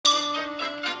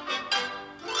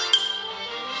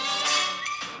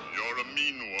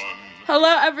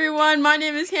Hello, everyone. My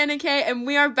name is Hannah Kay, and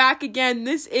we are back again.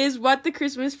 This is What the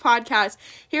Christmas Podcast.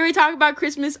 Here we talk about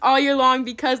Christmas all year long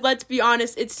because, let's be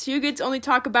honest, it's too good to only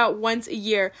talk about once a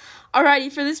year.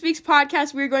 Alrighty, for this week's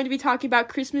podcast, we're going to be talking about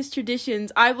Christmas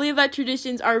traditions. I believe that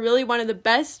traditions are really one of the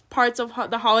best parts of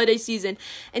the holiday season.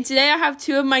 And today I have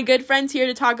two of my good friends here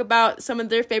to talk about some of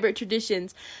their favorite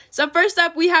traditions. So first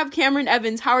up, we have Cameron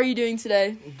Evans. How are you doing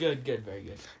today? Good, very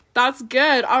good. That's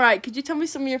good. All right. Could you tell me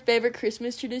some of your favorite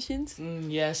Christmas traditions?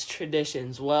 Yes,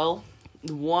 traditions. Well,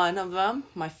 one of them,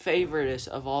 my favoriteest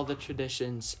of all the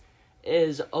traditions,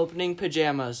 is opening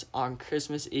pajamas on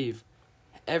Christmas Eve.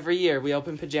 Every year we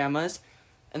open pajamas,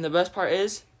 and the best part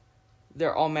is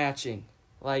they're all matching.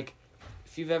 Like,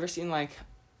 if you've ever seen, like,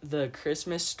 the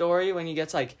Christmas Story when he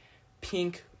gets, like,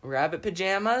 pink rabbit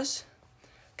pajamas,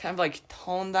 kind of, like,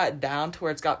 tone that down to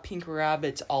where it's got pink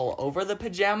rabbits all over the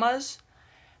pajamas,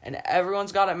 and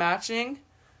everyone's got it matching.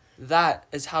 That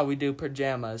is how we do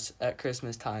pajamas at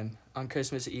Christmas time on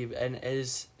Christmas Eve, and it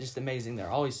is just amazing. They're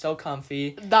always so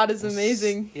comfy. That is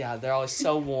amazing. Yeah, they're always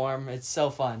so warm. It's so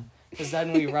fun. Because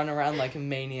then we run around like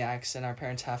maniacs, and our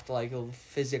parents have to like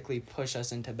physically push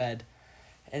us into bed.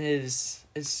 And it's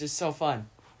just so fun.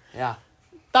 Yeah.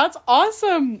 That's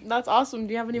awesome. That's awesome.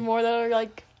 Do you have any more that are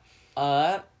like...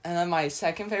 And then my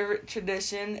second favorite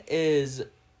tradition is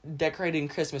decorating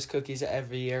Christmas cookies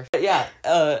every year. But yeah,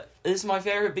 this is my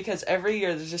favorite because every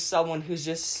year there's just someone who's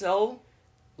just so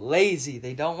lazy.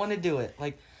 They don't want to do it.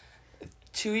 Like,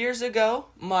 2 years ago,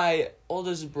 my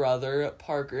oldest brother,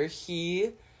 Parker,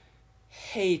 he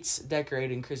hates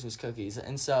decorating Christmas cookies.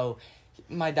 And so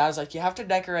my dad's like, you have to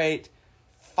decorate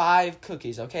 5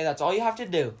 cookies, okay? That's all you have to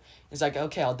do. He's like,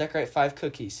 okay, I'll decorate 5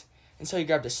 cookies. And so he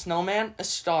grabbed a snowman, a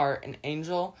star, an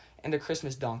angel, and a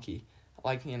Christmas donkey.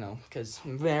 Like, you know, because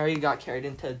Mary got carried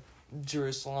into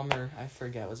Jerusalem, or I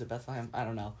forget, was it Bethlehem? I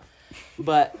don't know.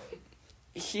 But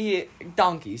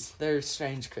donkeys, they're a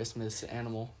strange Christmas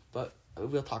animal, but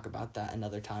we'll talk about that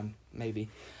another time, maybe.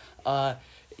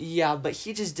 Yeah, but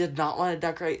he just did not want to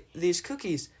decorate these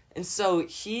cookies. And so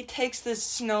he takes this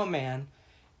snowman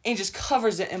and just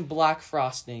covers it in black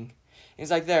frosting.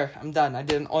 He's like, there, I'm done. I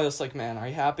did an oil slick man. Are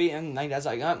you happy? And my dad's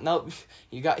like, nope,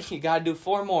 you got to do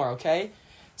 4 more, okay?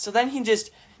 So then he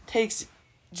just paints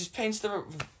the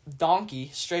donkey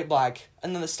straight black,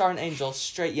 and then the star and angel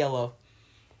straight yellow.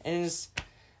 And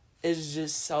it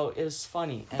was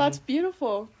funny. And that's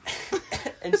beautiful.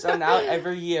 And so now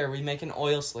every year we make an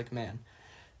oil slick man.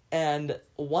 And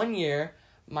one year,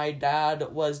 my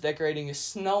dad was decorating a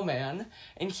snowman,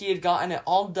 and he had gotten it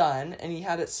all done, and he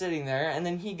had it sitting there, and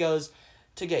then he goes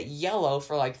to get yellow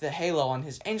for, like, the halo on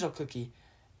his angel cookie.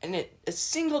 And a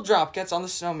single drop gets on the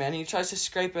snowman, and he tries to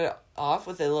scrape it off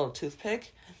with a little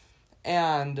toothpick,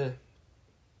 and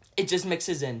it just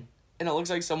mixes in. And it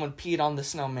looks like someone peed on the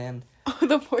snowman. Oh,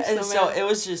 the poor snowman. And so it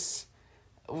was just,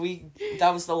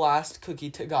 that was the last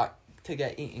cookie to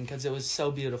get eaten, because it was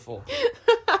so beautiful.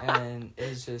 And it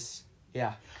was just,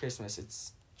 yeah, Christmas,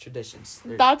 it's traditions.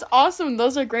 That's awesome.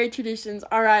 Those are great traditions.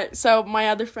 All right, so my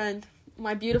other friend,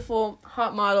 my beautiful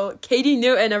hot model, Katie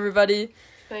Newton, everybody.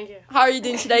 Thank you. How are you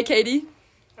doing today, Katie?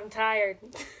 I'm tired.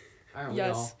 Aren't we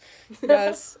Yes. all?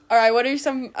 Yes. All right, what are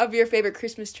some of your favorite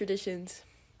Christmas traditions?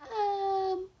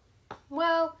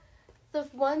 Well, the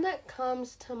one that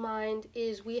comes to mind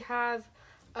is we have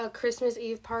a Christmas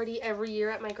Eve party every year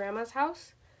at my grandma's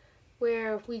house,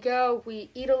 where we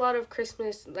eat a lot of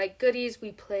Christmas, like, goodies,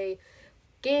 we play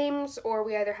games, or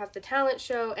we either have the talent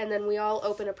show, and then we all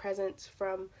open a presents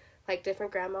from, like,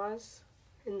 different grandmas.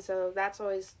 And so that's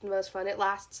always the most fun. It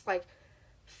lasts, like,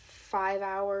 5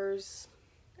 hours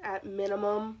at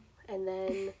minimum, and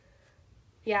then,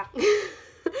 yeah.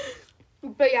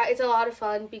 But, yeah, it's a lot of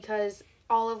fun because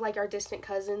all of, like, our distant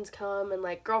cousins come, and,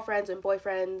 like, girlfriends and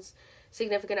boyfriends,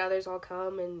 significant others all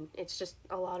come, and it's just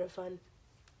a lot of fun.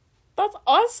 That's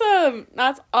awesome.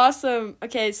 That's awesome.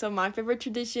 Okay, so my favorite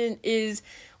tradition is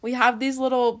we have these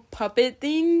little puppet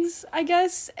things, I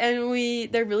guess, and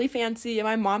they're really fancy, and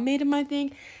my mom made them, I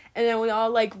think, and then we all,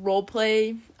 like, role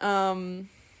play,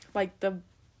 like, the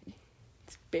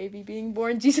baby being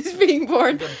born, Jesus being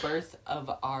born. The birth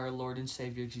of our Lord and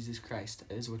Savior, Jesus Christ,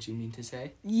 is what you mean to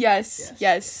say?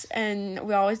 Yes. And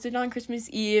we always do it on Christmas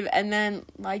Eve, and then,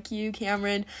 like you,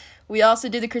 Cameron, we also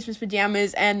do the Christmas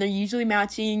pajamas, and they're usually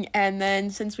matching, and then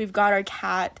since we've got our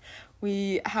cat,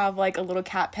 we have, like, a little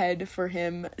cat bed for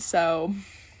him, so,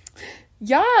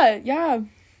 yeah,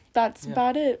 that's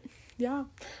about it. Yeah.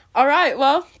 All right.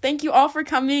 Well, thank you all for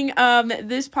coming.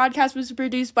 This podcast was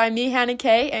produced by me, Hannah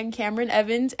Kay, and Cameron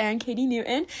Evans and Katie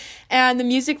Newton. And the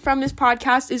music from this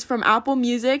podcast is from Apple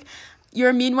Music. You're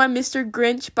a Mean One, Mr.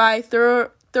 Grinch by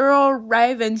Thurl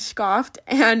Ravenscoft,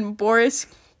 and Boris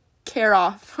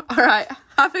Karoff. All right,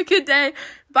 have a good day.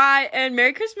 Bye, and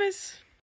Merry Christmas.